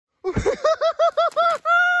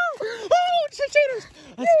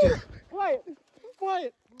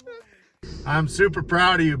I'm super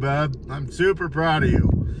proud of you, bub. I'm super proud of you.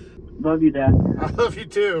 Love you, Dad. I love you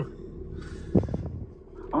too.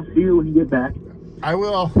 I'll see you when you get back. I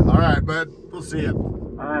will. All right, bud. We'll see you.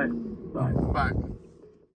 All right. Bye. Bye.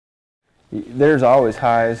 There's always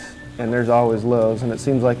highs and there's always lows, and it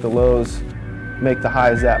seems like the lows make the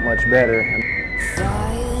highs that much better.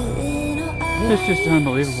 It's just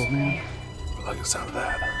unbelievable, man. I like the sound of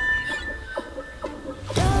that.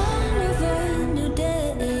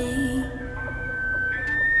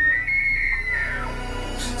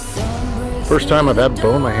 First time I've had a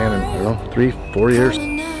bow in my hand in, I don't know, 3-4 years.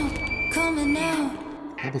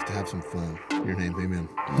 Help us to have some fun. In your name, amen.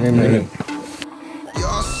 Amen.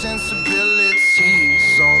 Your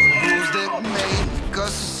sensibilities, all the rules that make a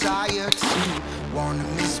society. Wanna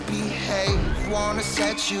misbehave, wanna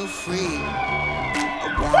set you free. I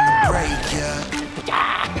wanna break you.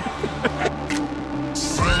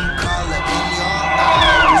 Same color in your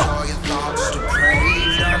eyes, all your thoughts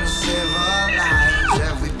depraved, uncivilized.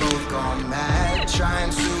 Have we both gone mad,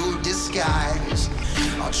 trying to disguise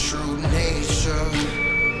our true nature?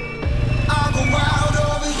 I'll go wild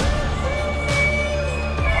over you.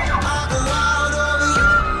 I'll go wild over you.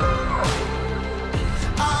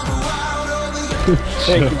 I'll go wild over you.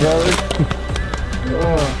 Thank you, brother.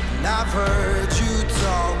 And I've heard you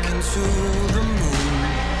talking to the moon.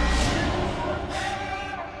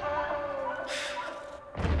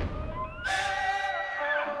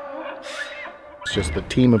 It's just the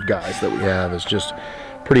team of guys that we have is just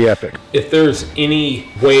pretty epic. If there's any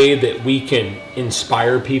way that we can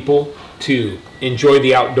inspire people to enjoy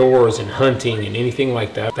the outdoors and hunting and anything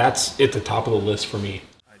like that, that's at the top of the list for me.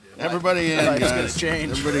 Everybody in, guys.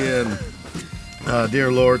 Everybody in.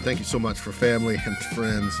 Dear Lord, thank you so much for family and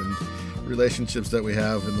friends and relationships that we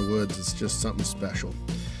have in the woods. It's just something special.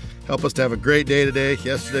 Help us to have a great day today.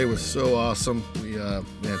 Yesterday was so awesome. Man,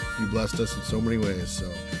 you blessed us in so many ways.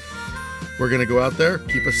 So we're gonna go out there,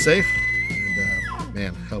 keep us safe, and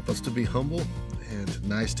man, help us to be humble and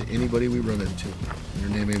nice to anybody we run into. In your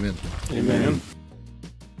name, amen. Amen.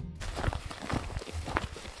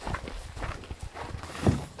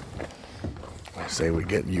 I say we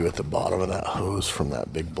get you at the bottom of that hose from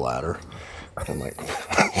that big bladder and like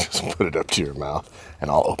just put it up to your mouth, and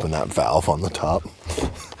I'll open that valve on the top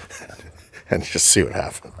and just see what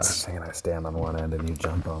happens. I was thinking I stand on one end and you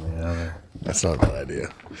jump on the other. That's not a bad idea.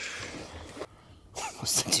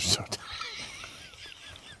 Those things are so tight.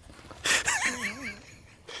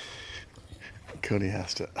 Cody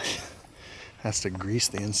has to grease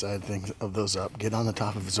the inside things of those up, get on the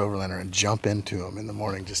top of his overlander, and jump into them in the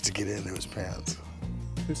morning just to get into his pants.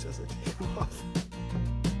 Who says I take them off?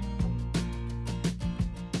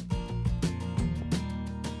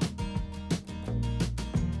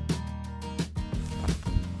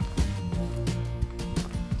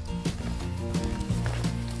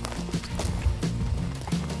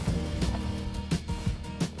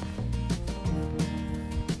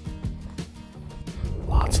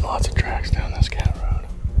 Lots of tracks down this cat road.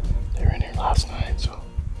 They were in here last night, so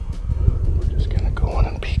we're just gonna go in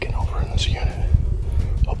and peeking over in this unit.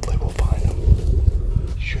 Hopefully we'll find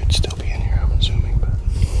them. Should still be in here, I'm assuming, but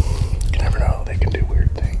you never know. They can do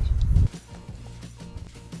weird things.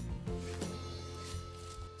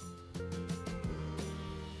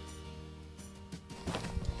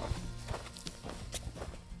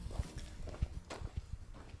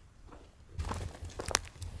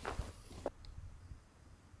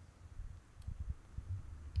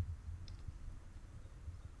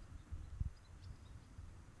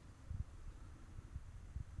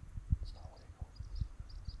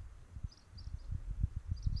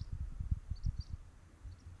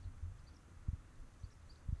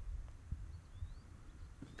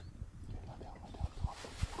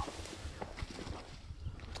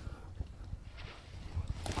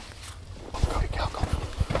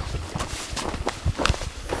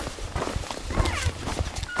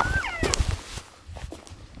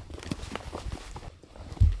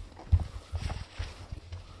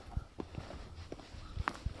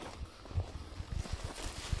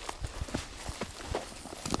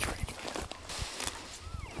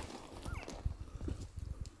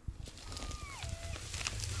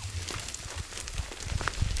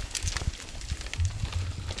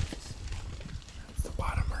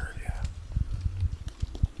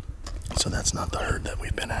 So that's not the herd that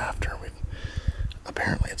we've been after.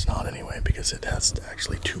 Apparently it's not anyway, because it has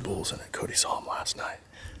actually 2 bulls in it. Cody saw them last night.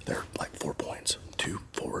 They're like 4 points, 2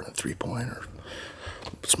 4 and a 3 point, or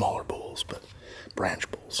smaller bulls, but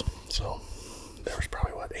branch bulls. So there was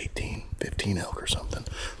probably what, 18, 15 elk or something.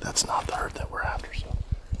 That's not the herd that we're after. So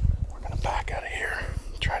we're gonna back out of here,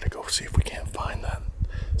 try to go see if we can't find that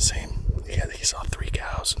same he saw 3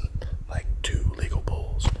 cows and like 2 legal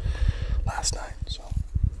bulls last night. So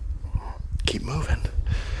keep moving.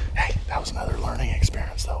 Hey, that was another learning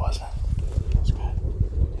experience though, wasn't it? That was good.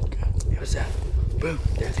 Good. It was that. Boom.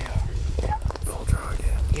 There they are. Yeah. Bull draw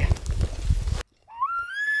again. Yeah.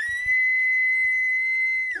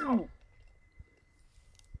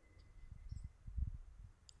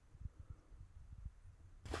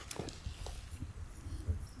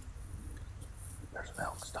 There's an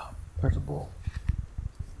elk. Stop. There's a bull.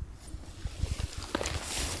 I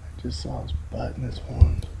just saw his butt and his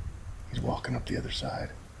horns. He's walking up the other side.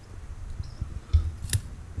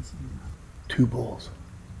 2 bulls.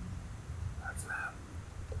 That's them.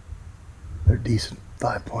 They're decent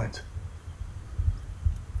 5 points.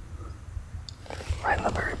 Right in the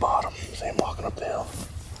very bottom. See him walking up the hill.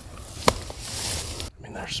 I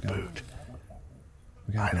mean, they're spooked.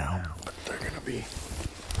 I know, but they're gonna be.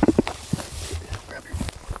 Grab your.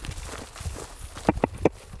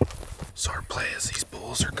 So our play is these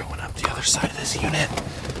bulls are going up the other side of this unit.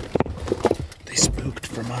 They spooked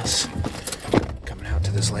from us coming out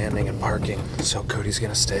to this landing and parking. So Cody's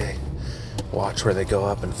gonna stay, watch where they go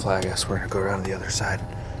up and flag us. We're gonna go around to the other side,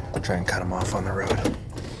 try and cut them off on the road.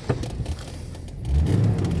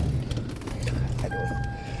 I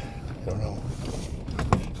don't know.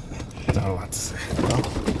 Not a lot to say. Well,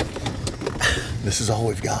 this is all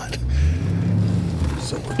we've got,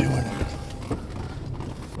 so we're doing it.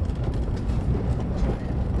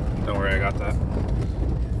 Don't worry, I got that.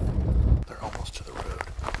 They're almost to the road.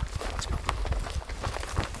 Let's go.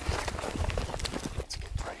 Let's get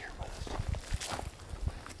right here with us.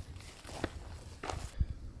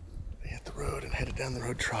 They hit the road and headed down the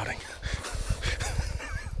road trotting.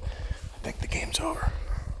 I think the game's over.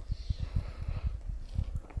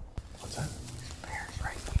 What's that? Bears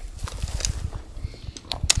right here.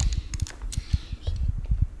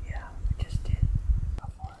 Yeah, I just did. How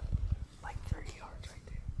far? Like 30 yards right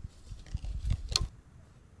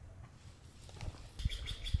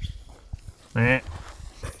there.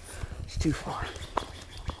 It's too far.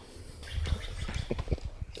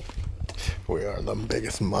 We are the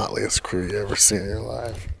biggest, motliest crew you ever seen in your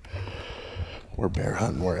life. We're bear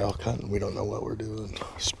hunting, we're elk hunting, we don't know what we're doing.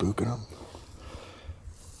 Spooking them.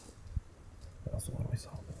 That was the one we saw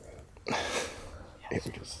on the road. Yes.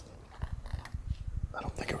 It was, I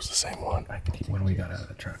don't think it was the same one. When we got out of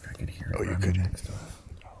the truck, I could hear it. Oh, you could? Next to us.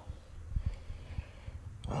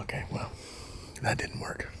 Okay, well, that didn't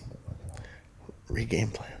work. Re-game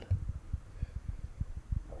plan.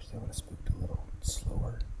 I wish they would have spooked a little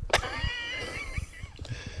slower.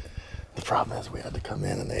 The problem is we had to come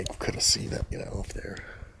in and they could have seen it, you know, if they're...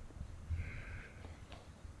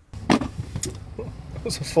 It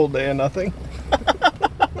was a full day of nothing.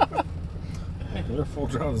 Hey, they're full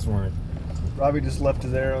draw this morning. Robbie just left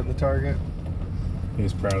his arrow in the target.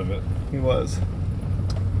 He's proud of it. He was.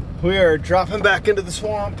 We are dropping back into the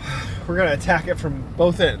swamp. We're gonna attack it from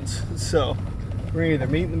both ends. So we're gonna either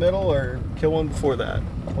meet in the middle or kill one before that.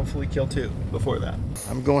 Hopefully kill 2 before that.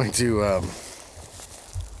 I'm going to,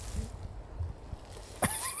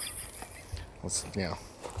 let's,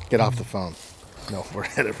 get off the phone. No,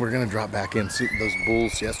 we're gonna drop back in. See those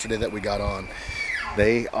bulls yesterday that we got on.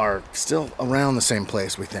 They are still around the same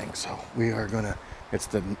place, we think. So we are gonna, it's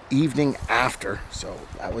the evening after. So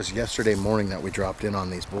that was yesterday morning that we dropped in on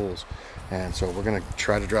these bulls. And so we're gonna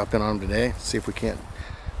try to drop in on them today. See if we can't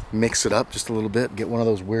mix it up just a little bit, get one of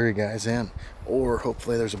those weary guys in. Or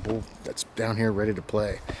hopefully there's a bull that's down here ready to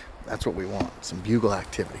play. That's what we want, some bugle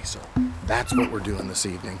activity. So that's what we're doing this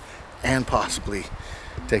evening. And possibly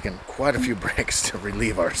taking quite a few breaks to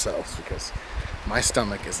relieve ourselves because my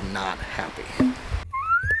stomach is not happy.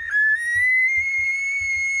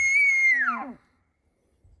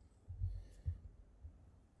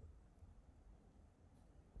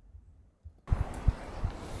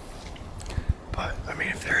 But I mean,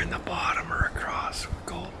 if they're in the bottom or across, we're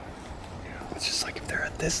golden. You know, it's just like if they're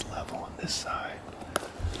at this level on this side,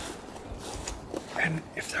 and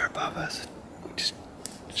if they're above us, we just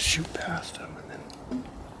shoot past them, and then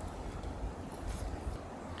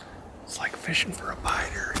it's like fishing for a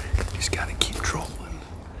biter. You just gotta keep trolling.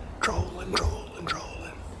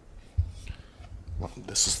 Well,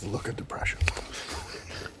 this is the look of depression.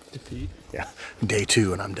 Defeat. Yeah, day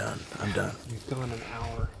 2 and I'm done. We've gone an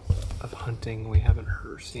hour of hunting. We haven't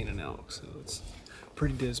seen an elk, so it's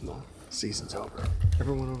pretty dismal. Season's over.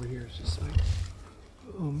 Everyone over here is just like,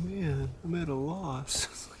 oh man, I'm at a loss.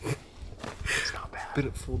 It's not bad. Been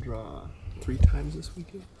at full draw 3 times this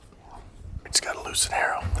weekend. We just gotta loose an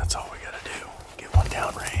arrow. That's all we gotta do. Get one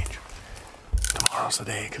downrange. Tomorrow's the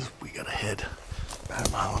day because we gotta head about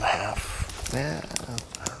 1.5 miles Yeah,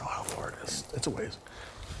 I don't know how far it is. It's a ways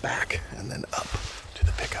back and then up to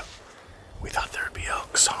the pickup. We thought there'd be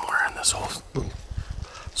elk somewhere in this whole little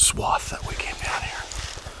swath that we came down here.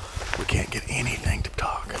 We can't get anything to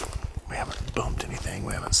talk. We haven't bumped anything.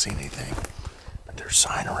 We haven't seen anything. But there's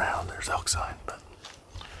sign around. There's elk sign, but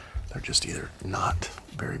they're just either not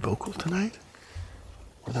very vocal tonight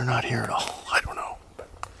or they're not here at all. I don't know. But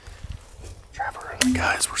Trevor and the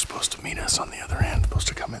guys were supposed to meet us on the other end, supposed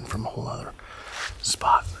to come in from a whole other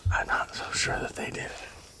spot. I'm not so sure that they did.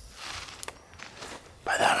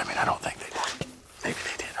 By that, I mean, I don't think they did. Maybe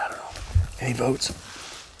they did. I don't know. Any votes?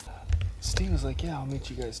 Steve was like, yeah, I'll meet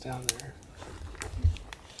you guys down there.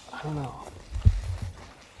 I don't know.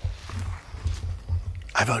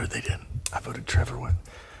 I voted they didn't. I voted Trevor went,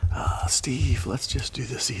 Steve, let's just do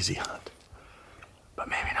this easy hunt. But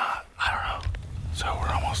maybe not. I don't know. So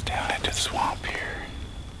we're almost down into the swamp here.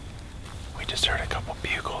 We just heard a couple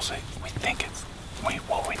bugles. We think it's, we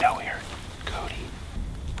know we heard Cody.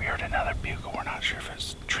 We heard another bugle. We're not sure if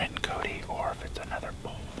it's Trent and Cody or if it's another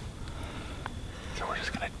bull. So we're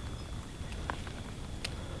just gonna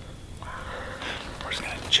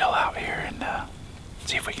chill out here and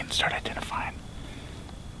see if we can start identifying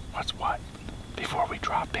what's what before we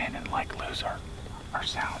drop in and like lose our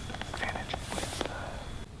sound advantage.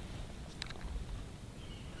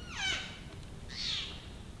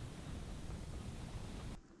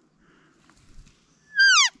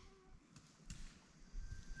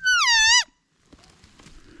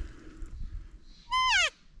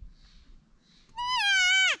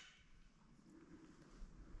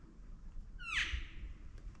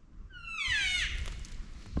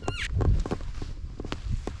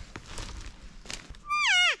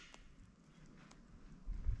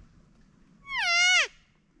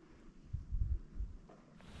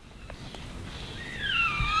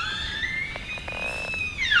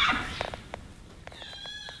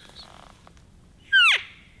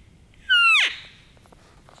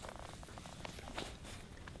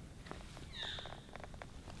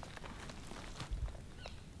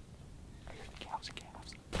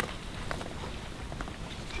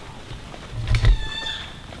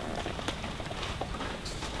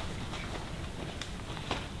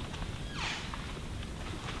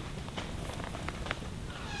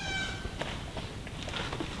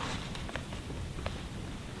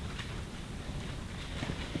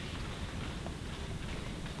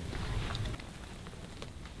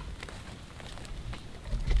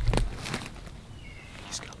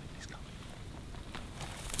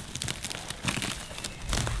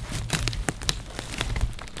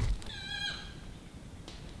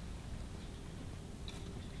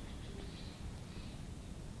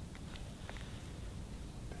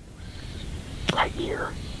 Right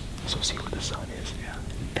here. So see where the sun is? Yeah.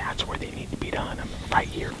 That's where they need to be done. Right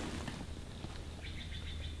here.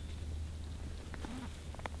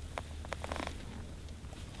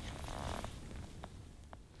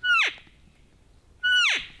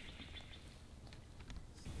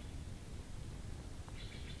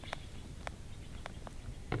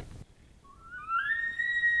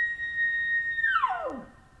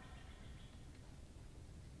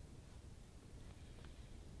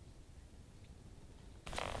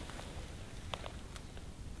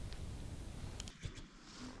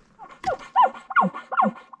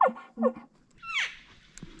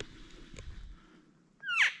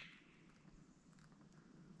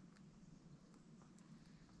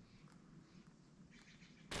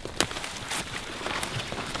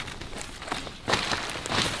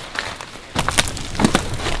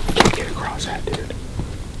 That dude.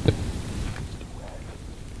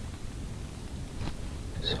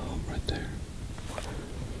 So right there.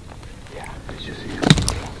 Yeah, did you see him?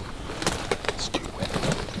 It's too wet.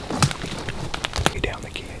 Way down the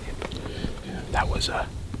canyon. Yeah. That was a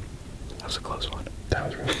close one. That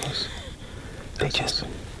was really close.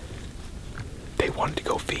 They wanted to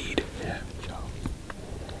go feed. Yeah. So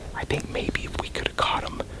I think maybe if we could have caught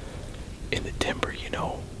them in the timber, you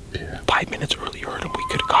know. Yeah. 5 minutes earlier, and we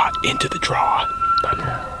could have got into the draw. But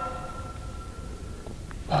yeah.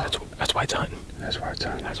 That's why it's hunting. That's why it's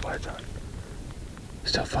hunting. That's why it's hunting.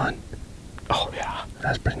 Still fun. Oh yeah.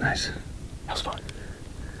 That's pretty nice. That was fun.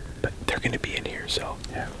 But they're gonna be in here, so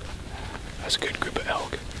yeah. That's a good group of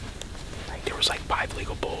elk. I think there was like 5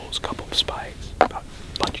 legal bulls, a couple of spikes, about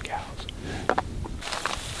a bunch of cows. Yeah.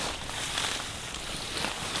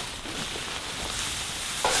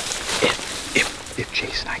 If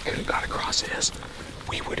Chase and I could have got across this,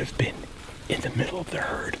 we would have been in the middle of the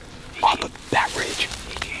herd off of that ridge.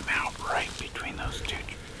 He came out right between those two.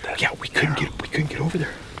 Yeah, we couldn't get over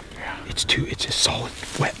there. Yeah. It's just solid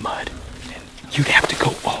wet mud. And you'd have to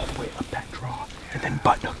go all the way up that draw. and then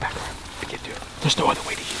button hook back around to get to it. There's no other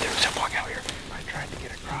way to get there except walk out here. I tried to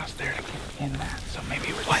get across there to get in that, so maybe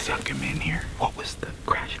it would suck him in here. What was the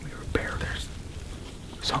crash and we repair? There's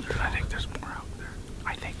something. I think there's more out there.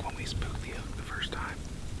 I think when we spooked the elk the first time,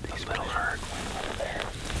 the little herd went over there,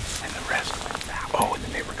 and the rest went that way. Oh, and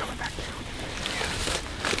then they were coming back down.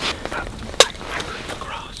 Yeah. I heard the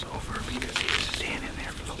crossover because he was standing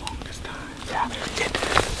there for the longest time. Yeah. And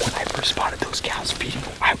when I first spotted those cows feeding,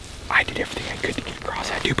 I did everything I could to get across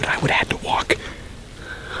that dude, but I would have had to walk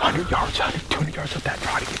 100 yards, 200 yards up that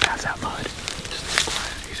draw to get past that mud. Just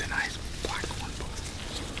quiet. He's a nice black one bull.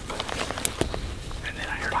 And then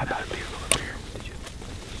I heard about a vehicle up here. Did you?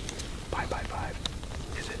 5x5.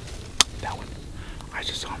 Is it? That one? I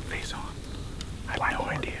just saw him face on. I have no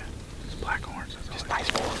idea. It's black horns. Just nice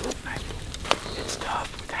bull. Nice bull. It's tough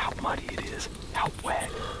with how muddy it is, how wet.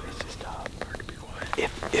 It's just tough. Hard to be quiet.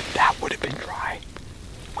 If that would have been dry,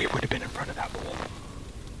 we would have been in front of that bull.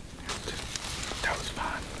 That was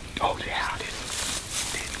fun. Oh yeah.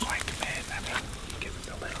 Didn't quite commit. I mean, give it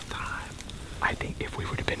a little time. I think if we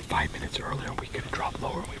would have been 5 minutes earlier, we could have dropped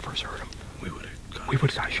lower when we first heard him. We would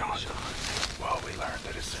have got shot. Well, we learned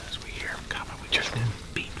that as soon as we hear him coming, we just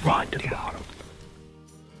run to the bottom.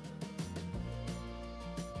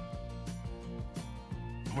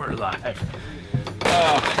 We're live.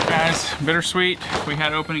 Oh, guys, bittersweet. We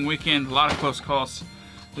had opening weekend, a lot of close calls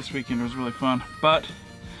this weekend. It was really fun, but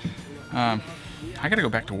I gotta go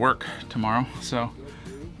back to work tomorrow, so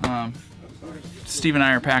Steve and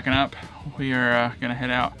I are packing up. We are gonna head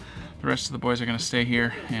out. The rest of the boys are gonna stay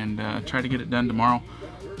here and try to get it done tomorrow.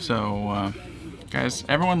 So guys,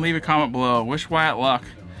 everyone leave a comment below. Wish Wyatt luck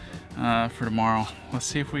for tomorrow. Let's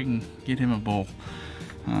see if we can get him a bull.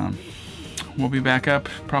 We'll be back up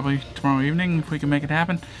probably tomorrow evening if we can make it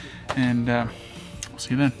happen, and we'll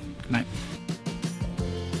see you then. Good night.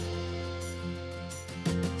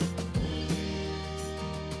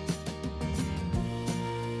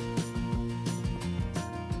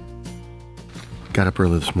 Got up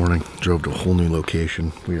early this morning, drove to a whole new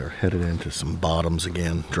location. We are headed into some bottoms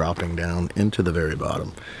again, dropping down into the very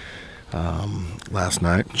bottom. Last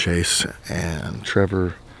night, Chase and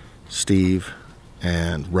Trevor, Steve,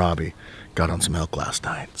 and Robbie got on some elk last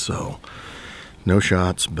night. So no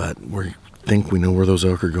shots, but we think we know where those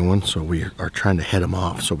elk are going, so we are trying to head them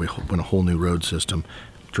off. So we went a whole new road system,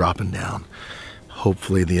 dropping down.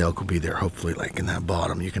 Hopefully the elk will be there. Hopefully, like in that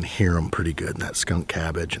bottom, you can hear them pretty good, and that skunk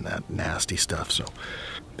cabbage and that nasty stuff. So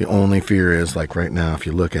the only fear is, like right now, if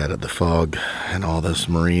you look at it, the fog and all this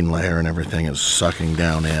marine layer and everything is sucking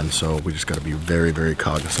down in. So we just got to be very, very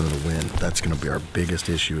cognizant of the wind. That's going to be our biggest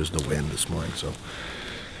issue, is the wind this morning. So,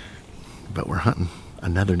 but we're hunting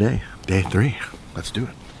another day, day 3. Let's do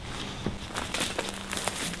it.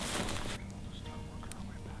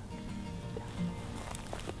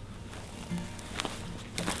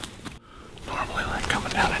 Normally, like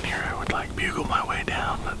coming down in here, I would like bugle my way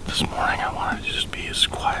down, but this morning I wanted to just be as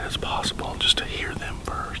quiet as possible, just to hear them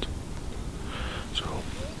first. So,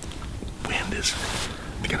 wind is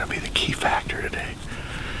gonna be the key factor today.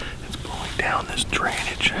 It's blowing down this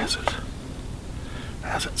drainage as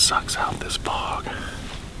it sucks out this fog.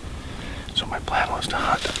 So my plan was to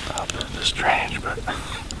hunt up this drainage, but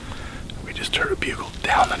we just heard a bugle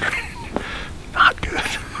down the drainage. Not good.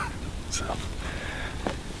 So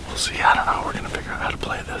we'll see. I don't know. We're gonna figure out how to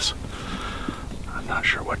play this. I'm not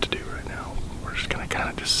sure what to do right now. We're just gonna kind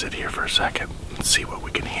of just sit here for a second and see what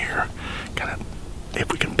we can hear. Kind of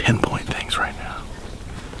if we can pinpoint things right now.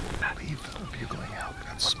 Leave bugling out.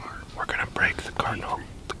 That's smart. We're gonna break the cardinal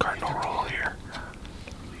rule here.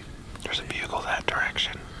 There's a bugle that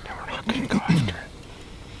direction, and we're not gonna go after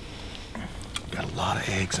it. Got a lot of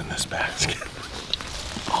eggs in this basket.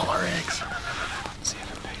 All our eggs. Let's see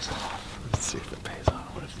if it pays off. Let's see if it pays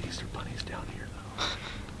off. What if the Easter Bunny's down here, though?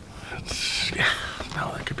 Yeah,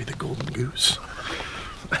 no, that could be the golden goose.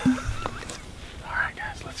 All right,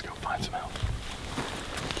 guys, let's go find some help.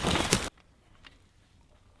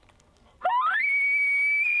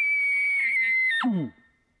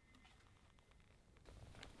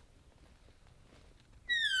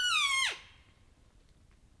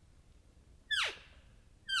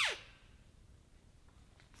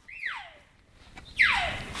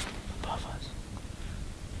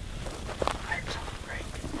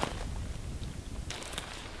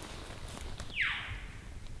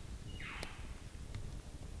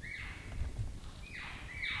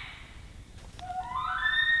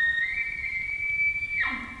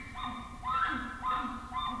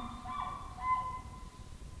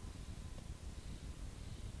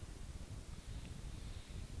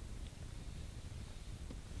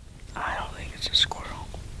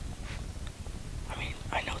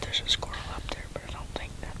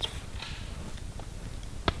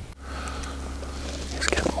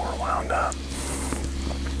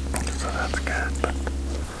 That's good, but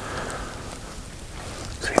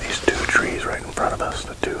see these two trees right in front of us,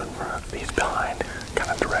 the two in front, these behind,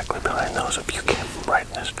 kind of directly behind those. If you came right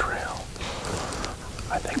in this trail,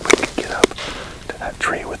 I think we could get up to that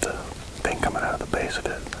tree with the thing coming out of the base of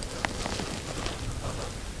it.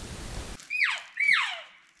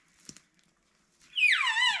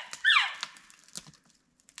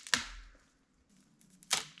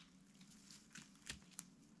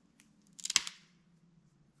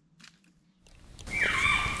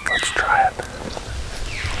 Let's try it.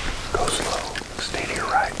 Go slow. Stay to your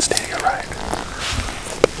right. Stay to your right.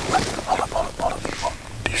 Hold up, hold up, hold up. Oh,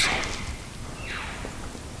 do you see him?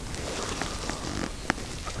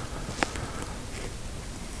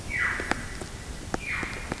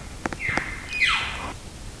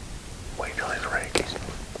 Wait till he's raking.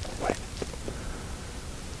 Wait.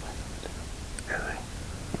 Is he?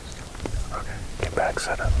 Okay, get back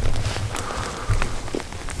set up.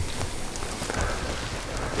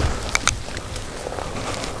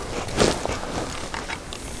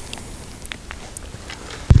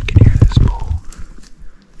 You can hear this bull.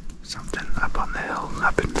 Something up on the hill.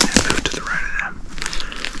 Up and move to the right of them.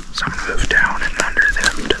 Something move down and under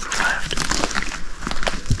them to the left.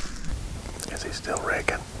 Is he still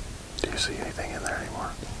raking? Do you see anything in there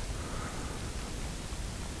anymore?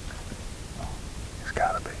 He's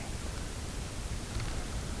gotta be.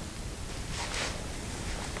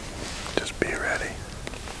 Just be ready.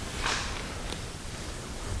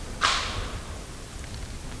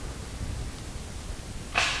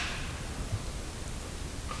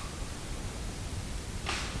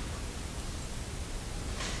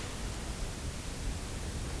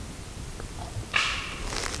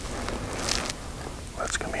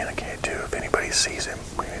 Let's communicate too. If anybody sees him,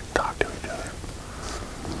 we need to talk to each other.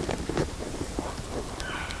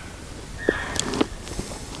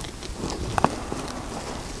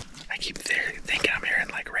 I keep thinking I'm hearing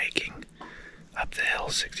like raking up the hill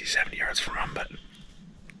 60, 70 yards from him, but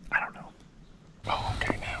I don't know. Oh,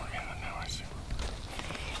 okay, now I see.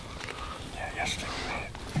 Yeah, yesterday we made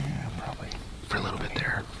it. Yeah, probably for a little bit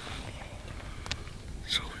there.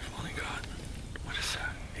 So we've only got, what is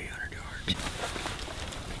that, 800 yards?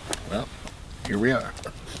 Well, here we are.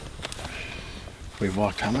 We've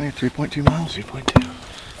walked how many? 3.2 miles? 3.2.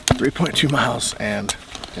 3.2 miles, and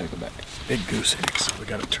gotta go back. Big goose egg, so we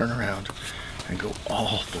gotta turn around and go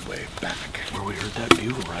all the way back. Where we heard that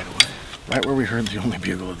bugle right away. Right where we heard the only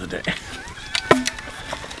bugle of the day.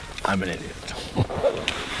 I'm an idiot.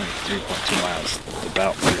 3.2 miles,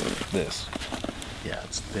 about this. Yeah,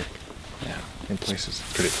 it's thick. Yeah, in places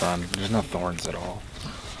it's pretty fun. There's no thorns at all.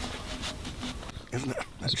 Isn't it?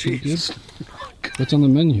 That's pretty cheese. good. What's on the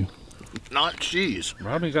menu? Not cheese.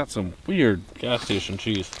 Robbie got some weird gas station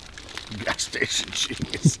cheese. Gas station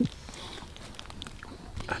cheese.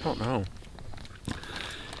 I don't know.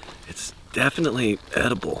 It's definitely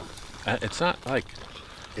edible. It's not like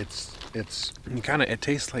It's kind of. It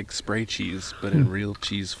tastes like spray cheese, but in real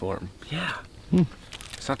cheese form. yeah.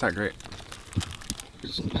 It's not that great.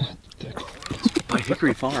 It's not thick. By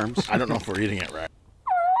Hickory Farms. I don't know if we're eating it right.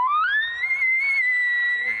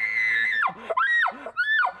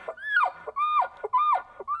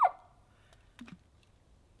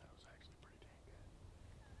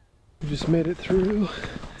 We just made it through.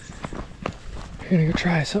 We're gonna go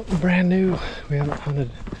try something brand new. We haven't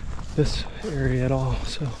hunted this area at all,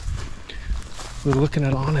 so we're looking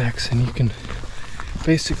at onyx, and you can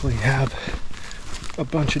basically have a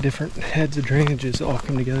bunch of different heads of drainages that all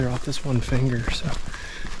come together off this one finger. So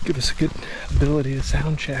give us a good ability to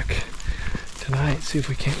sound check tonight, see if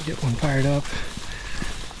we can't get one fired up.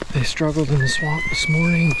 They struggled in the swamp this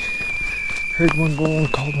morning. Heard one bull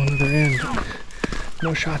and called one of their in, but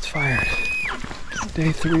no shots fired.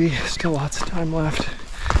 Day 3, still lots of time left.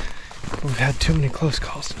 We've had too many close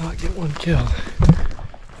calls to not get one killed.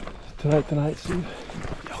 Tonight, Steve?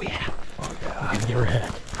 Oh yeah. We're gonna give her a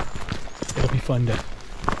head. It'll be fun to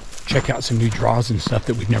check out some new draws and stuff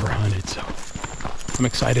that we've never hunted, so I'm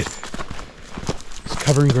excited. Just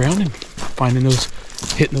covering ground and finding those,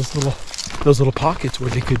 hitting those little pockets where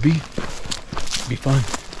they could be. It'll be fun.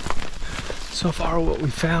 So far what we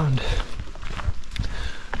found,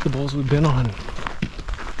 the bulls we've been on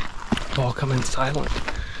have all come in silent.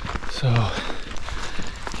 So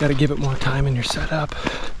you gotta give it more time in your setup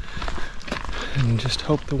and just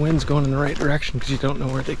hope the wind's going in the right direction, because you don't know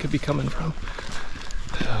where they could be coming from.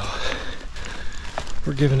 So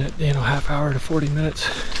we're giving it, half hour to 40 minutes.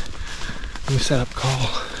 And we set up call,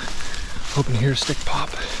 hoping to hear a stick pop.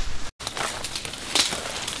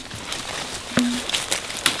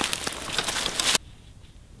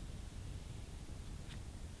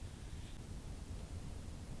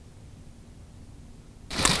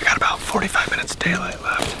 45 minutes daylight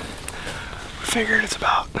left. We figured it's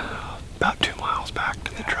about 2 miles back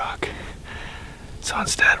to the truck. So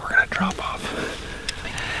instead we're gonna drop off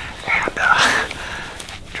and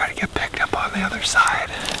try to get picked up on the other side.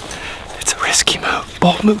 It's a risky move.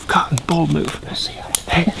 Bold move, Cotton, bold move.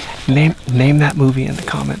 Hey, name that movie in the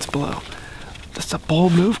comments below. That's a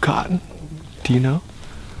bold move, Cotton. Do you know?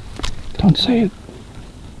 Don't say it.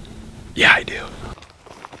 Yeah, I do.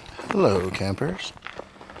 Hello, campers.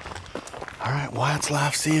 All right, Wyatt's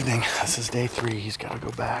last evening. This is day 3. He's got to go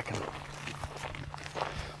back, and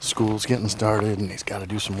school's getting started, and he's got to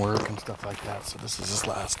do some work and stuff like that. So this is his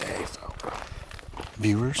last day. So,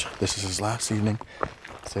 viewers, this is his last evening.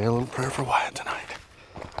 Say a little prayer for Wyatt tonight.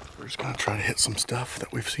 We're just gonna try to hit some stuff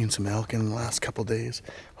that we've seen some elk in the last couple days.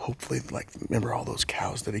 Hopefully, like, remember all those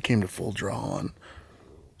cows that he came to full draw on?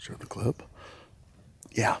 Show the clip.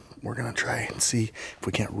 Yeah, we're gonna try and see if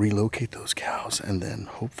we can't relocate those cows, and then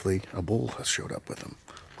hopefully a bull has showed up with them.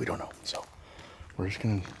 We don't know, so we're just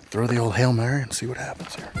gonna throw the old Hail Mary and see what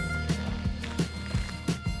happens here.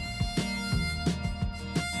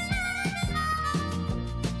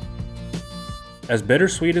 As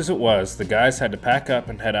bittersweet as it was, the guys had to pack up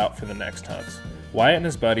and head out for the next hunts. Wyatt and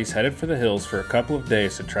his buddies headed for the hills for a couple of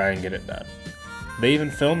days to try and get it done. They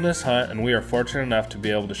even filmed this hunt, and we are fortunate enough to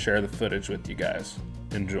be able to share the footage with you guys.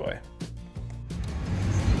 Enjoy.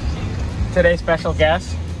 Today's special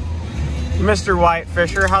guest, Mr. Wyatt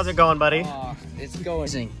Fisher. How's it going, buddy? It's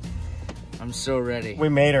going. I'm so ready. We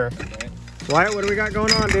made her. Wyatt, what do we got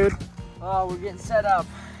going on, dude? We're getting set up.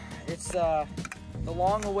 It's the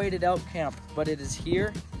long-awaited elk camp, but it is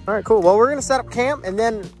here. All right, cool. Well, we're gonna set up camp and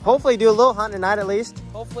then hopefully do a little hunt tonight at least.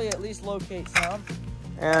 Hopefully at least locate some.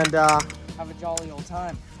 And have a jolly old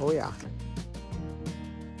time. Oh yeah.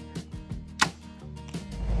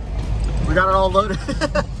 We got it all loaded.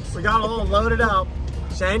 We got it all loaded up.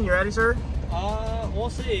 Shane, you ready, sir? We'll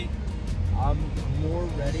see. I'm more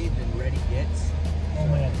ready than ready gets. Oh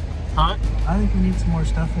man. Hunt? I think we need some more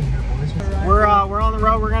stuff in here, boys. We're on the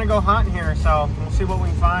road. We're gonna go hunting here, so we'll see what we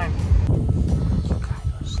can find. You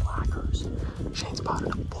guys are slackers. Shane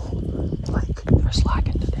spotted a bull. Like, they're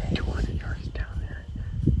slacking today. 200 yards down there.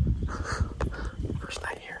 First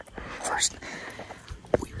night here.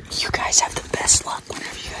 You guys have the best luck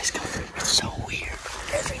whenever you guys come through. It's so weird.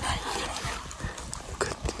 Every night.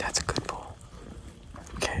 Good. That's a good bull.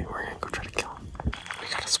 Okay, we're gonna go try to kill him. We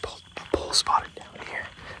got a bull spotted down here,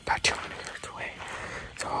 about 200 yards away.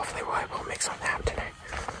 So hopefully we'll make something happen tonight.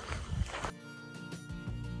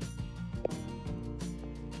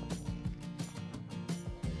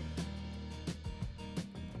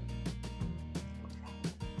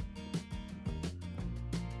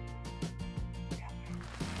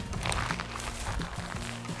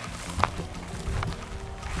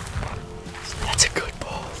 That's a good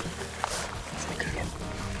bull. That's a good one.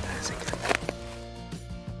 That is a good one.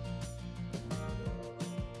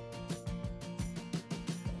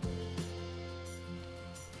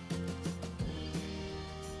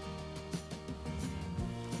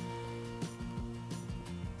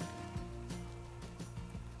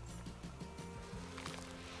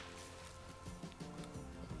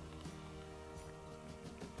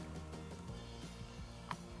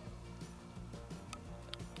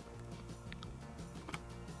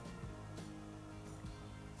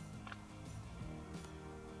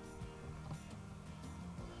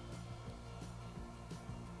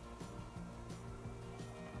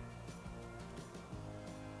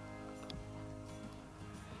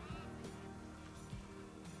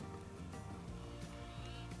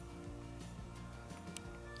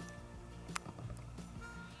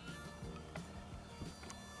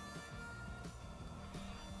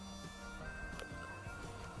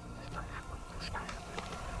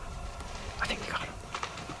 I think we got him.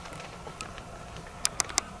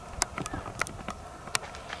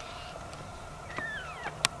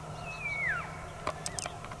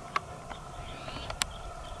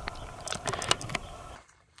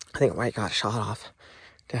 I think White got a shot off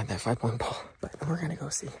down that 5-point bull, but we're gonna go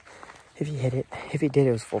see if he hit it. If he did,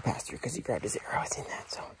 it was full pass through because he grabbed his arrow. I seen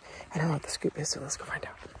that, so I don't know what the scoop is. So let's go find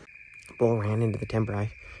out. Bull ran into the timber.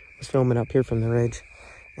 I was filming up here from the ridge,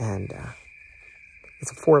 and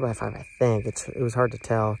it's a 4x5, I think. It was hard to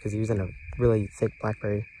tell because he was in a really thick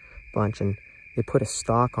blackberry bunch, and they put a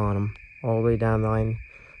stalk on him all the way down the line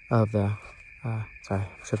of the sorry, I'm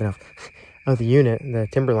tripping off of the unit, the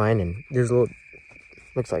timber line, and there's a little.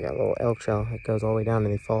 Looks like a little elk shell. It goes all the way down,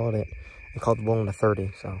 and they followed it and called the bull into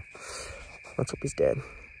 30. So let's hope he's dead.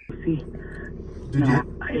 See,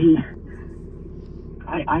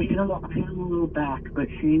 I hit him a little back, but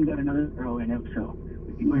Shane got another throw in it, so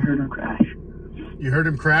we heard him crash. You heard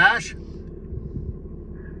him crash?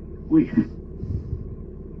 We.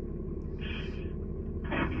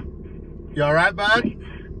 You all right, bud?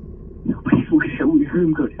 No, we heard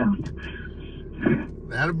him go down.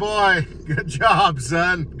 That boy. Good job,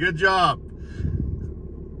 son. Good job.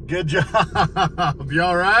 Good job. You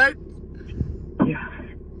all right? Yeah.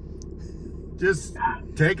 Just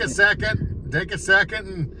take a second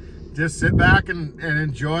and just sit back and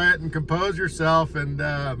enjoy it and compose yourself. And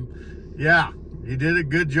yeah, you did a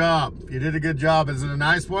good job. You did a good job. Is it a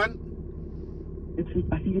nice one? I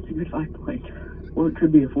think it's a good 5 point. Or it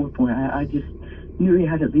could be a 4 point. I just knew he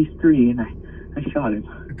had at least 3 and I shot him.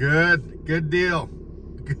 Good deal.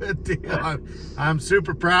 Good deal. I'm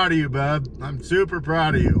super proud of you, bub. I'm super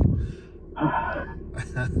proud of you.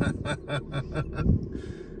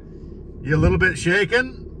 You a little bit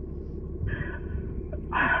shaken?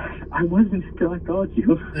 I wasn't until I called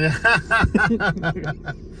you.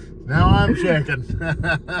 Now I'm shaking.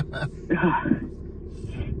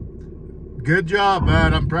 Good job,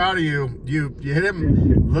 bud. I'm proud of you. You hit him a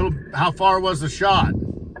little. How far was the shot?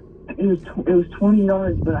 It was 20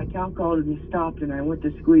 yards, but I calculated and he stopped, and I went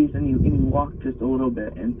to squeeze, and he walked just a little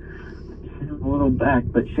bit, and a little back.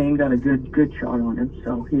 But Shane got a good shot on him,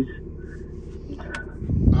 so he's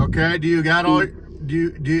okay. Do you got all?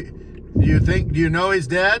 Do you know he's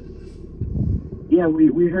dead? Yeah,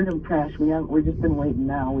 we heard him crash. We've just been waiting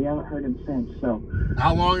now. We haven't heard him since. So.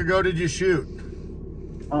 How long ago did you shoot?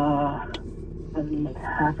 Half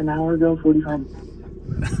an hour ago, 45.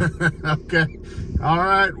 Okay. All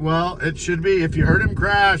right. Well, it should be, if you heard him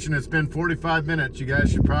crash and it's been 45 minutes, you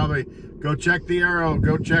guys should probably go check the arrow,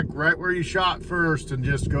 go check right where you shot first, and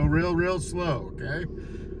just go real slow, okay?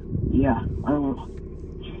 Yeah, I will.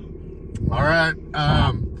 All right.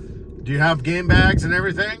 Do you have game bags and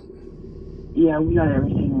everything? Yeah, we got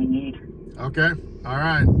everything we need. Okay. All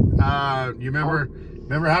right. You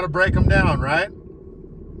remember how to break them down, right?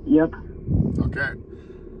 Yep. Okay.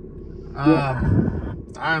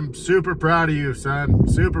 I'm super proud of you, son.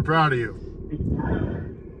 Super proud of you.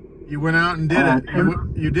 You went out and did it.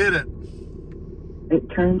 You did it. It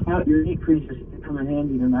turns out your meat freezer's gonna come in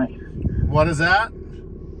handy tonight. What is that?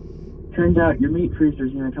 Turns out your meat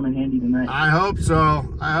freezer's gonna come in handy tonight. I hope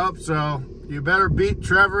so. I hope so. You better beat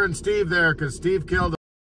Trevor and Steve there, because Steve killed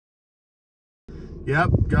him.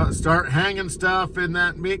 Yep. Got to start hanging stuff in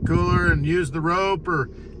that meat cooler and use the rope or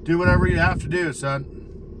do whatever you have to do, son.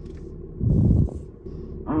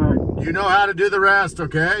 You know how to do the rest,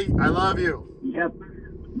 okay? I love you. Yep.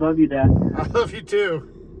 Love you, Dad. I love you too.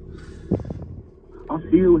 I'll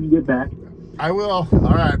see you when you get back. I will.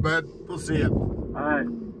 All right, bud. We'll see you. All right.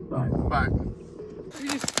 Bye. Bye.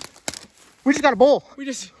 We just got a bowl. We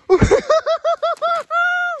just. Oh,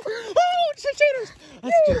 cheaters!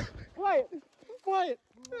 That's good. Quiet.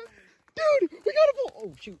 Dude, we got a bowl.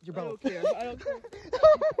 Oh, shoot, your bowl. I don't care.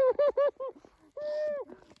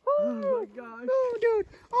 Oh my gosh. Oh, dude.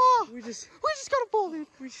 Oh, We just got a bowl, dude.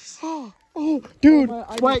 We just. Oh, dude. Oh,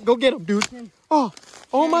 Wait, go get him, dude. Oh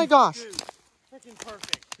my gosh. Freaking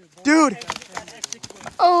perfect. Dude.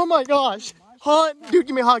 Oh my gosh. Dude,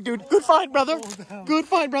 give me a hug, dude. Good find, brother. Good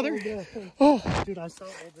find, brother. Oh. Dude, I saw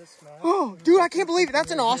all this, man. Oh, dude, I can't believe it.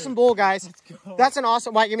 That's an awesome bowl, guys. That's an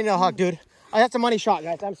awesome. Wait, give me a hug, dude. That's a money shot,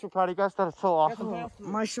 guys. I'm so proud of you guys. That is so awesome.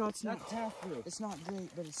 My shot's not. It's not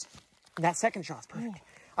great, but it's. That second shot's perfect.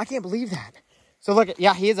 I can't believe that. So look at,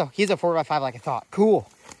 yeah, he's a 4x5 like I thought. Cool.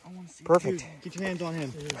 Perfect. Dude, get your hands on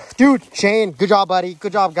him. Dude, Shane, good job, buddy.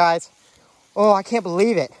 Good job, guys. Oh, I can't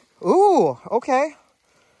believe it. Ooh, okay.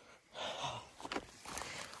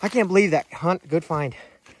 I can't believe that. Hunt, good find.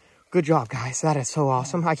 Good job, guys. That is so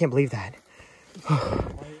awesome. I can't believe that.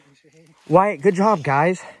 Wyatt, good job,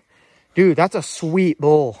 guys. Dude, that's a sweet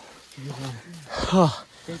bull.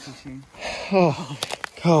 Thank you, Shane.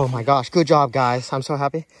 Oh my gosh, good job, guys. I'm so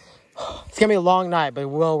happy. It's gonna be a long night, but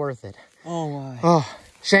well worth it. Oh my. Oh,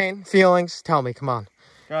 Shane, feelings? Tell me, come on.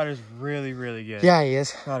 God is really, really good. Yeah, he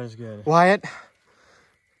is. God is good. Wyatt,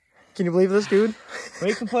 can you believe this, dude?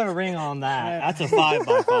 We can put a ring on that. That's a 5 by 5.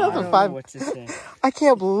 That's a I don't 5. know what to say. I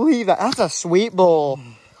can't believe that. That's a sweet bull.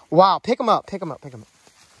 Wow, pick him up.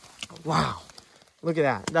 Wow, look at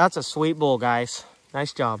that. That's a sweet bull, guys.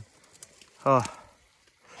 Nice job.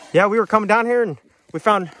 Yeah, we were coming down here and we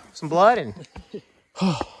found some blood and.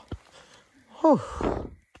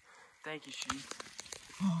 Thank you, Shane.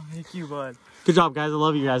 Oh, thank you, bud. Good job, guys. I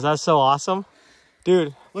love you guys. That's so awesome,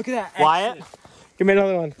 dude. Look at that. Wyatt, give me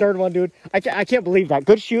another one. Third one, dude. I can't believe that.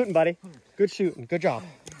 Good shooting, buddy. Good shooting. Good job.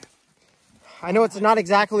 I know it's not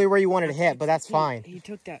exactly where you wanted to hit, but that's fine. He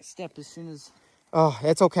took that step as soon as. Oh,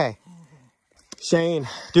 it's okay. Shane,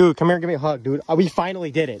 dude, come here and give me a hug, dude. We finally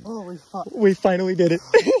did it. Holy fuck. We finally did it.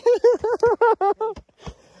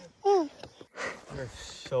 We're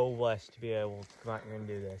so blessed to be able to come out here and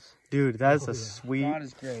do this. Dude, that is a sweet. God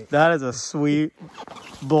is great. That is a sweet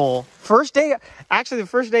bull. First day, actually the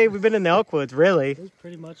first day we've been in the Elkwoods, really. This is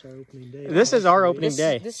pretty much our opening day. This is our opening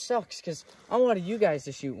day. This sucks because I wanted you guys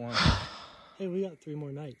to shoot one. Hey, we got 3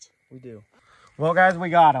 more nights. We do. Well, guys, we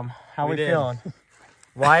got him. How we feeling?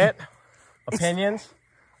 Wyatt, opinions?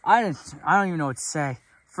 I don't even know what to say.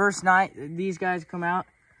 First night, these guys come out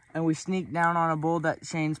and we sneak down on a bull that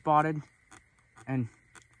Shane spotted, and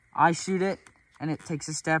I shoot it, and it takes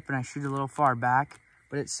a step, and I shoot a little far back.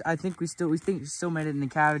 But I think we still made it in the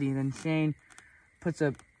cavity, and then Shane puts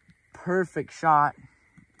a perfect shot,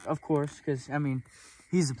 of course, because I mean,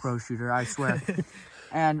 he's a pro shooter, I swear.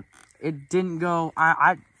 And it didn't go.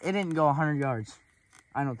 It didn't go 100 yards.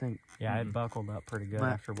 I don't think. Yeah, it buckled up pretty good But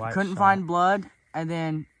after Wyatt couldn't shot. find blood, and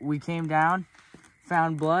then we came down,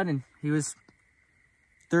 found blood, and he was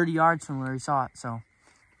 30 yards from where he saw it. So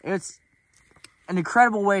it's an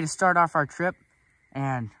incredible way to start off our trip,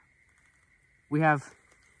 and we have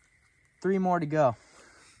 3 more to go,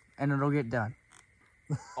 and it'll get done.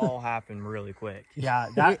 All happened really quick.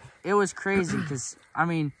 Yeah, it was crazy because, I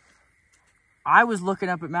mean, I was looking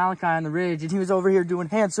up at Malachi on the ridge, and he was over here doing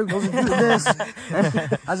hand signals and doing this.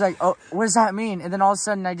 And I was like, oh, what does that mean? And then all of a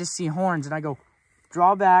sudden, I just see horns, and I go,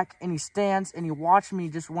 draw back, and he stands, and he watched me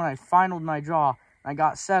just when I finaled my draw. I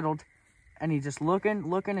got settled, and he just looking,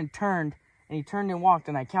 and turned, and he turned and walked,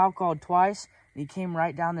 and I cow called twice, and he came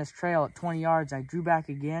right down this trail at 20 yards. I drew back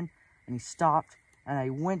again, and he stopped, and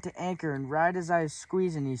I went to anchor, and right as I was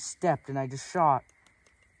squeezing, he stepped, and I just shot.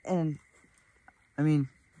 And, I mean,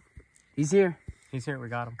 he's here. He's here. We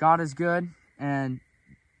got him. God is good, and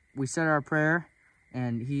we said our prayer,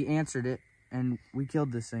 and he answered it, and we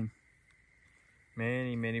killed this thing.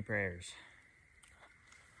 Many, many prayers.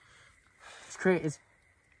 It's crazy.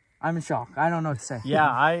 I'm in shock. I don't know what to say. Yeah,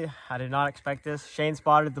 I did not expect this. Shane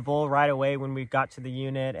spotted the bull right away when we got to the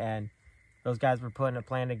unit, and those guys were putting a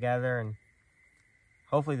plan together, and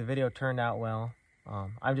hopefully the video turned out well.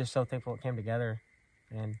 I'm just so thankful it came together,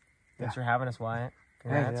 and thanks for having us, Wyatt.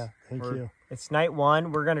 Congrats. Yeah, thank you. It's night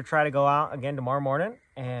 1. We're going to try to go out again tomorrow morning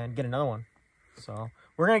and get another one. So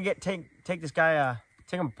we're going to take this guy,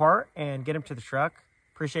 take him apart and get him to the truck.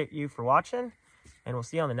 Appreciate you for watching, and we'll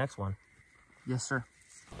see you on the next one. Yes, sir.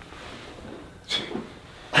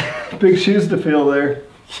 Big shoes to fill there.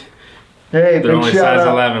 Hey, They're only size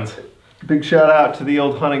 11s. Big shout out to the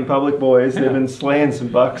old hunting public boys. They've been slaying some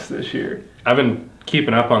bucks this year. I've been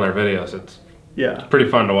keeping up on their videos. It's pretty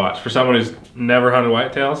fun to watch. For someone who's never hunted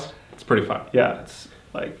whitetails, it's pretty fun. Yeah, it's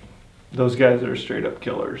like those guys are straight up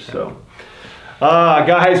killers. So,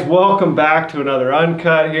 guys, welcome back to another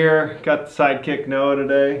Uncut here. Got the sidekick Noah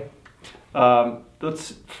today.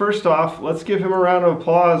 First off, let's give him a round of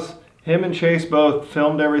applause. Him and Chase both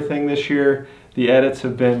filmed everything this year. The edits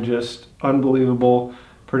have been just unbelievable.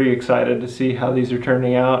 Pretty excited to see how these are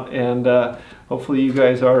turning out, and hopefully you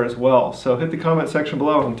guys are as well. So hit the comment section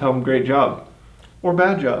below and tell them great job or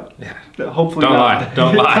bad job. Yeah. Hopefully don't not. lie.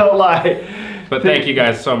 Don't lie. Don't lie. But thank you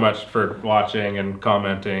guys so much for watching and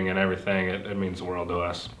commenting and everything. It means the world to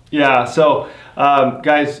us. Yeah. So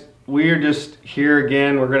guys, we're just here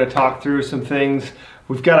again. We're going to talk through some things.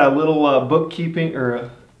 We've got a little bookkeeping or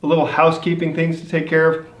a little housekeeping things to take care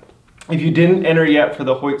of. If you didn't enter yet for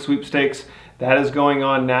the Hoyt sweepstakes, that is going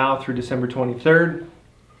on now through December 23rd.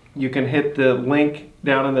 You can hit the link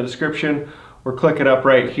down in the description or click it up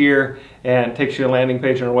right here, and it takes you to a landing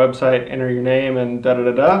page on our website. Enter your name and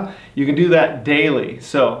da-da-da-da. You can do that daily.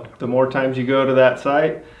 So the more times you go to that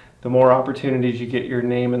site, the more opportunities you get your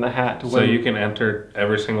name in the hat to win. So you can enter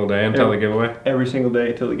every single day until the giveaway? Every single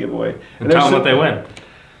day until the giveaway. And tell them what they win.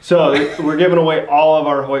 So we're giving away all of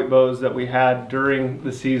our Hoyt bows that we had during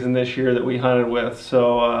the season this year that we hunted with.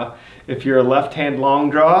 So if you're a left-hand long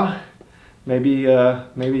draw, maybe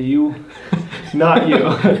you, not you.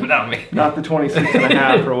 Not me. Not the 26 and a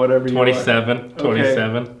half or whatever you 27, want.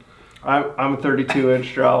 27. Okay. I'm a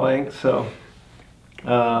 32-inch draw length, so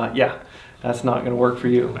yeah, that's not gonna work for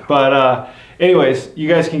you. But anyways, you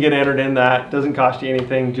guys can get entered in that. Doesn't cost you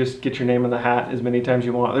anything. Just get your name in the hat as many times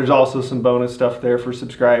you want. There's also some bonus stuff there for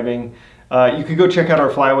subscribing. You can go check out our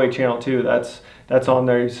flyway channel too. That's on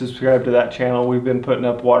there. You subscribe to that channel. We've been putting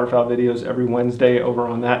up waterfowl videos every Wednesday over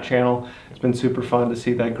on that channel. It's been super fun to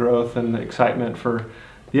see that growth and the excitement for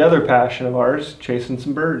the other passion of ours, chasing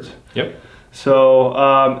some birds. Yep. So,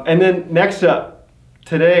 and then next up,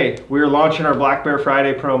 today, we're launching our Black Bear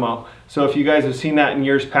Friday promo. So if you guys have seen that in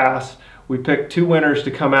years past, we picked 2 winners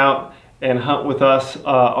to come out and hunt with us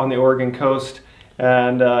on the Oregon coast.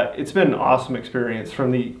 And it's been an awesome experience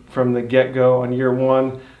from the get-go on year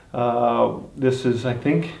one. I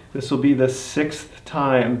think this will be the 6th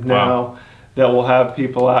time now that we'll have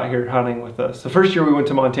people out here hunting with us. The first year we went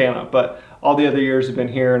to Montana, but all the other years have been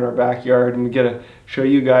here in our backyard, and we get to show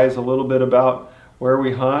you guys a little bit about where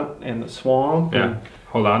we hunt and the swamp. Yeah,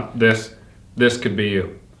 hold on. This could be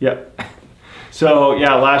you. Yep. So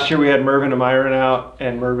yeah, last year we had Mervin and Myron out,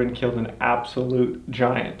 and Mervin killed an absolute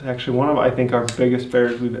giant. Actually, one of, I think, our biggest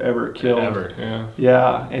bears we've ever killed. Ever, yeah.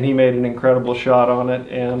 Yeah, and he made an incredible shot on it.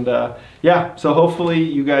 And yeah, so hopefully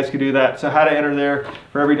you guys could do that. So how to enter there: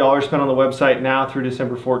 for every $1 spent on the website now through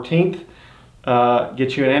December 14th,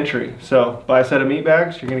 get you an entry. So buy a set of meat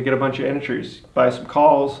bags, you're gonna get a bunch of entries. Buy some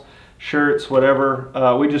calls, shirts, whatever.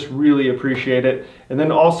 We just really appreciate it. And then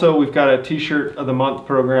also we've got a t-shirt of the month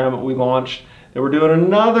program that we launched that we're doing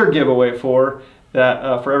another giveaway for,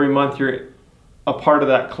 that for every month you're a part of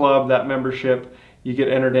that club, that membership, you get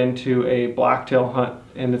entered into a blacktail hunt,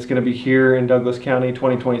 and it's going to be here in Douglas County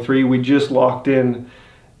 2023. We just locked in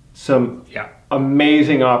some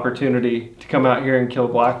amazing opportunity to come out here and kill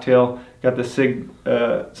blacktail. Got the Sig,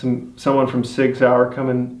 someone from Sig Sauer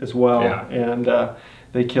coming as well, and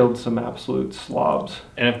they killed some absolute slobs.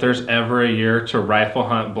 And if there's ever a year to rifle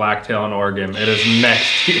hunt blacktail in Oregon, it is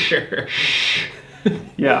next year.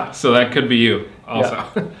 Yeah. So that could be you also.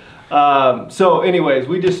 Yeah. So anyways,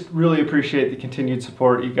 we just really appreciate the continued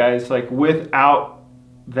support, you guys. Like, without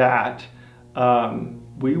that,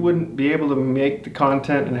 we wouldn't be able to make the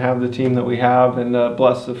content and have the team that we have, and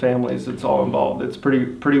bless the families that's all involved. It's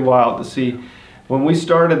pretty wild to see. When we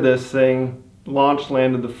started this thing, launched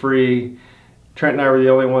Land of the Free, Trent and I were the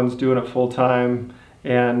only ones doing it full time,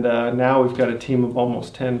 and now we've got a team of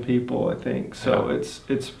almost 10 people, I think. So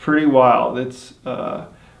it's pretty wild. It's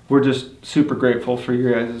we're just super grateful for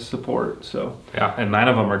your guys' support. So yeah, and 9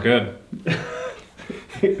 of them are good.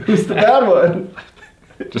 Who's the bad one?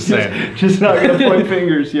 Just saying. Just not gonna point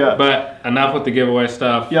fingers. Yeah. But enough with the giveaway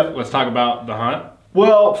stuff. Yep. Let's talk about the hunt.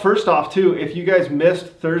 Well, first off, too, if you guys missed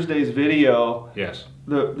Thursday's video, yes,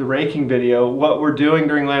 the raking video, what we're doing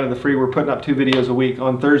during Land of the Free, we're putting up 2 videos a week.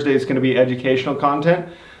 On Thursday, it's going to be educational content,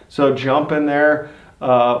 so jump in there.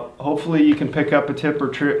 Hopefully, you can pick up a tip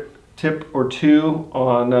or two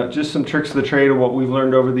on just some tricks of the trade of what we've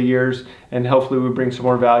learned over the years, and hopefully we bring some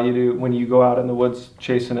more value to when you go out in the woods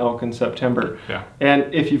chasing elk in September. Yeah.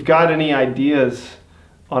 And if you've got any ideas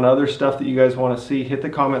on other stuff that you guys want to see, hit the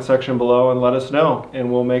comment section below and let us know,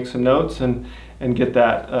 and we'll make some notes and get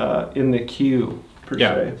that in the queue, per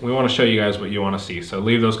se. We want to show you guys what you want to see, so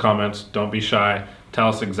leave those comments. Don't be shy. Tell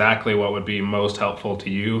us exactly what would be most helpful to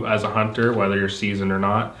you as a hunter, whether you're seasoned or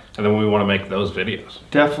not, and then we want to make those videos.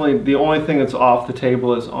 Definitely. The only thing that's off the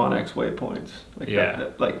table is Onyx waypoints. Like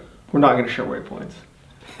like, we're not going to show waypoints.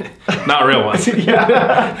 Not real ones.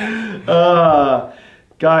 Yeah.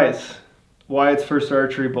 Guys, Wyatt's first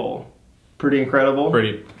archery bull. Pretty incredible.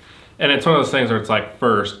 And it's one of those things where it's like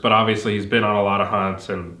first, but obviously he's been on a lot of hunts,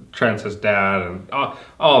 and Trent's his dad, and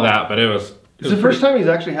all that, but it was the first time he's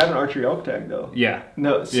actually had an archery elk tag, though. Yeah.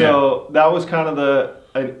 No, so that was kind of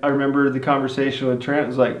I remember the conversation with Trent. It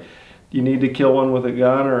was like, you need to kill one with a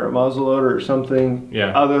gun or a muzzleloader or something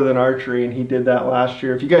other than archery, and he did that last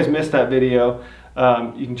year. If you guys missed that video,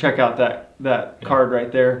 you can check out that card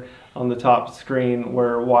right there on the top screen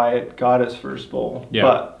where Wyatt got his first bull. Yeah.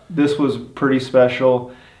 But this was pretty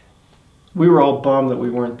special. We were all bummed that we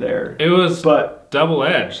weren't there. It was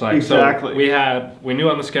double-edged. Like, exactly. So we knew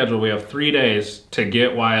on the schedule we have 3 days to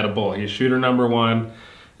get Wyatt a bull. He's shooter number 1,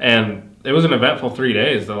 and it was an eventful 3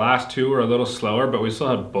 days. The last 2 were a little slower, but we still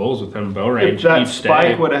had bulls within bow range. If that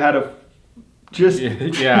spike would have had just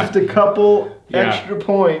a couple extra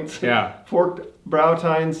points. Yeah. Forked brow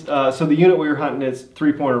tines. So the unit we were hunting is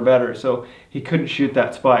 3-point or better, so he couldn't shoot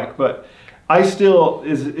that spike. But I still,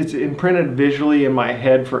 it's imprinted visually in my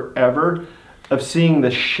head forever of seeing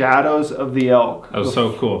the shadows of the elk. That was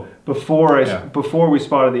so cool. Before we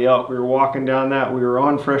spotted the elk, we were walking down that, we were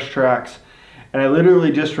on fresh tracks, and I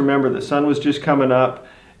literally just remember the sun was just coming up,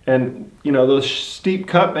 and you know, those steep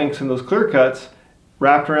cut banks and those clear cuts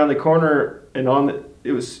wrapped around the corner, and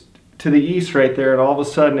it was to the east right there, and all of a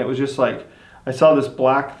sudden it was just like, I saw this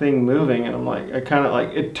black thing moving, and I'm like,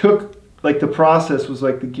 it took, like, the process was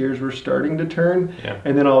like the gears were starting to turn,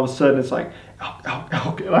 and then all of a sudden it's like,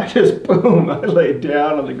 elk, and I just, boom, I laid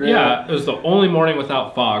down on the ground. Yeah, it was the only morning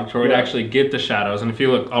without fog where we'd actually get the shadows, and if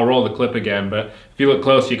you look, I'll roll the clip again, but if you look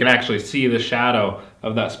close, you can actually see the shadow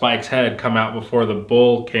of that spike's head come out before the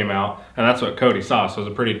bull came out, and that's what Cody saw, so it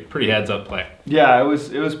was a pretty heads-up play. Yeah, it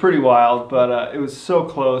was pretty wild, but it was so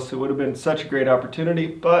close. It would have been such a great opportunity,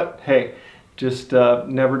 but hey, just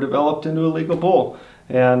never developed into a legal bull.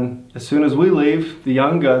 And as soon as we leave, the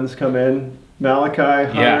young guns come in.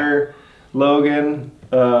 Malachi, Hunter, Logan,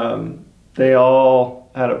 they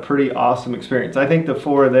all had a pretty awesome experience. I think the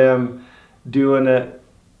 4 of them doing it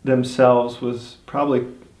themselves was probably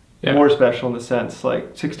more special in the sense,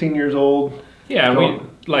 like 16 years old. Yeah, and we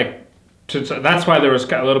like that's why there was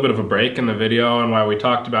a little bit of a break in the video and why we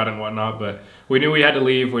talked about it and whatnot. But we knew we had to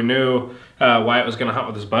leave. We knew Wyatt was going to hunt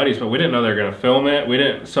with his buddies, but we didn't know they were going to film it. We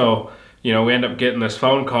didn't. So you know, we ended up getting this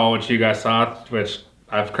phone call, which you guys saw, which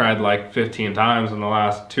I've cried like 15 times in the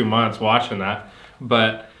last 2 months watching that.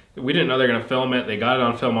 But we didn't know they were going to film it. They got it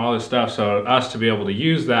on film, all this stuff. So us to be able to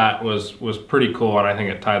use that was pretty cool, and I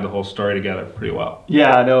think it tied the whole story together pretty well.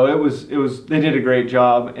 Yeah, no, it was. They did a great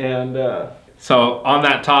job, and so on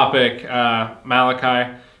that topic,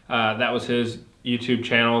 Malachi, that was his YouTube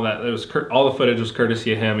channel. That it was all the footage was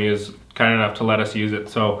courtesy of him. He was kind enough to let us use it.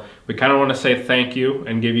 So we kind of want to say thank you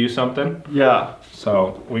and give you something. Yeah.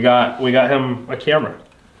 So we got him a camera.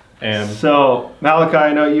 And so Malachi,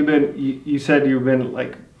 I know you said you've been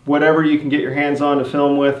like whatever you can get your hands on to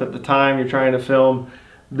film with at the time you're trying to film.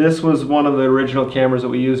 This was one of the original cameras that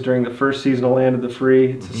we used during the first season of Land of the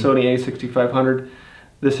Free. It's a Sony A6500.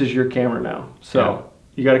 This is your camera now. So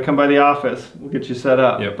you got to come by the office. We'll get you set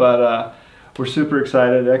up. Yep. But we're super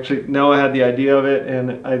excited. Actually, Noah had the idea of it,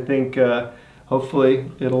 and I think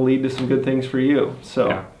hopefully it'll lead to some good things for you. So,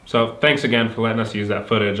 yeah. So thanks again for letting us use that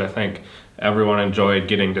footage. I think everyone enjoyed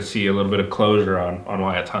getting to see a little bit of closure on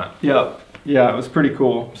Wyatt's hunt. Yep. Yeah, it was pretty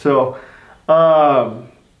cool. So, man.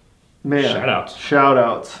 Shout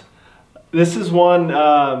outs. This is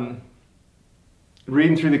one,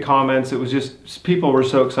 reading through the comments, it was just, people were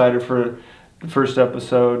so excited for the first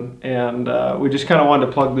episode, and we just kind of wanted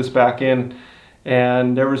to plug this back in.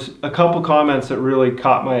 And there was a couple comments that really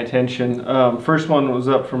caught my attention. First one was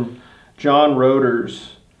up from John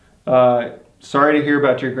Roders. Sorry to hear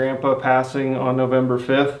about your grandpa passing on November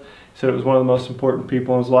 5th. He said it was one of the most important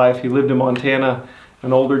people in his life. He lived in Montana,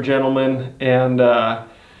 an older gentleman, and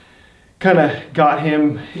kind of got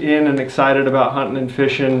him in and excited about hunting and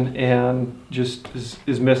fishing, and just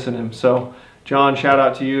is missing him. So John, shout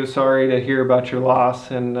out to you. Sorry to hear about your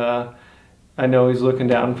loss, and I know he's looking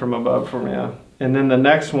down from above from you. And then the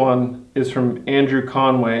next one is from Andrew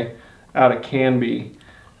Conway out of Canby.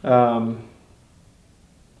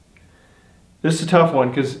 This is a tough one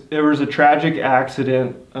because there was a tragic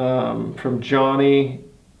accident from Johnny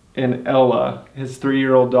and Ella, his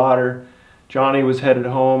 3-year-old daughter. Johnny was headed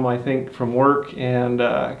home, I think, from work, and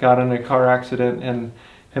got in a car accident, and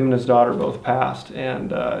him and his daughter both passed.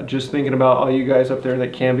 And just thinking about all you guys up there in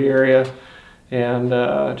that Canby area,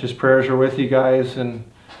 and just prayers are with you guys. And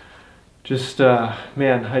just,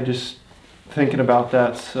 man, I just thinking about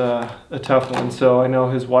that's a tough one. So I know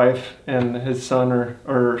his wife and his son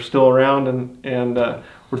are still around, and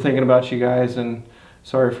we're thinking about you guys, and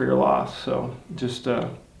sorry for your loss. So just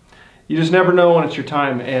you just never know when it's your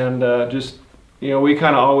time, and just, you know, we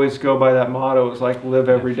kind of always go by that motto. It's like live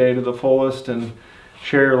every day to the fullest, and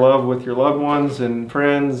share your love with your loved ones and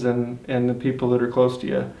friends and the people that are close to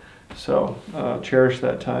you. So cherish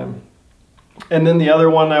that time. And then the other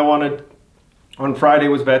one I wanted, on Friday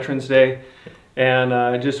was Veterans Day, and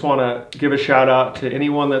I just want to give a shout out to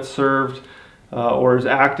anyone that served or is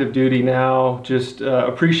active duty now. Just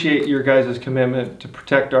appreciate your guys' commitment to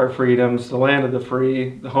protect our freedoms, the land of the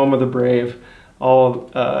free, the home of the brave. All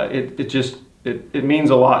it means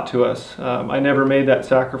a lot to us. I never made that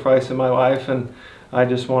sacrifice in my life, and I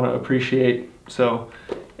just want to appreciate. So,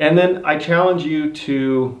 and then I challenge you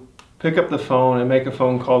to pick up the phone and make a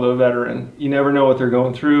phone call to a veteran. You never know what they're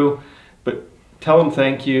going through, but tell them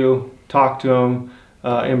thank you, talk to them,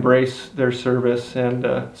 embrace their service.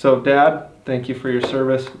 And so, Dad, thank you for your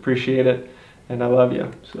service. Appreciate it, and I love you.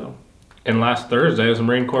 So. And last Thursday was a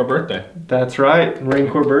Marine Corps birthday. That's right, Marine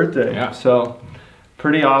Corps birthday. Yeah. So,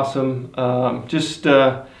 pretty awesome.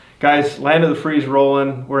 Guys, Land of the Free's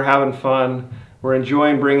rolling. We're having fun. We're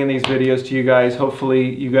enjoying bringing these videos to you guys.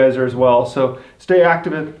 Hopefully, you guys are as well. So, stay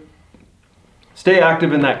active in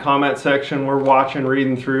that comment section. We're watching,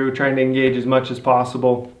 reading through, trying to engage as much as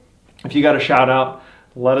possible. If you got a shout out,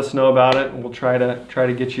 let us know about it, and we'll try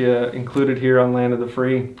to get you included here on Land of the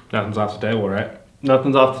Free. Nothing's off the table, right?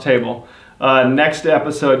 Nothing's off the table. Next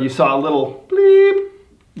episode, you saw a little bleep,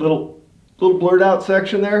 little blurred out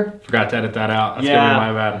section there. Forgot to edit that out. That's gonna be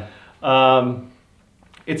my bad.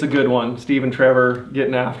 It's a good one. Steve and Trevor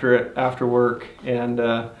getting after it after work, and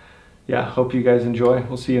yeah, hope you guys enjoy.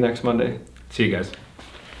 We'll see you next Monday. See you guys.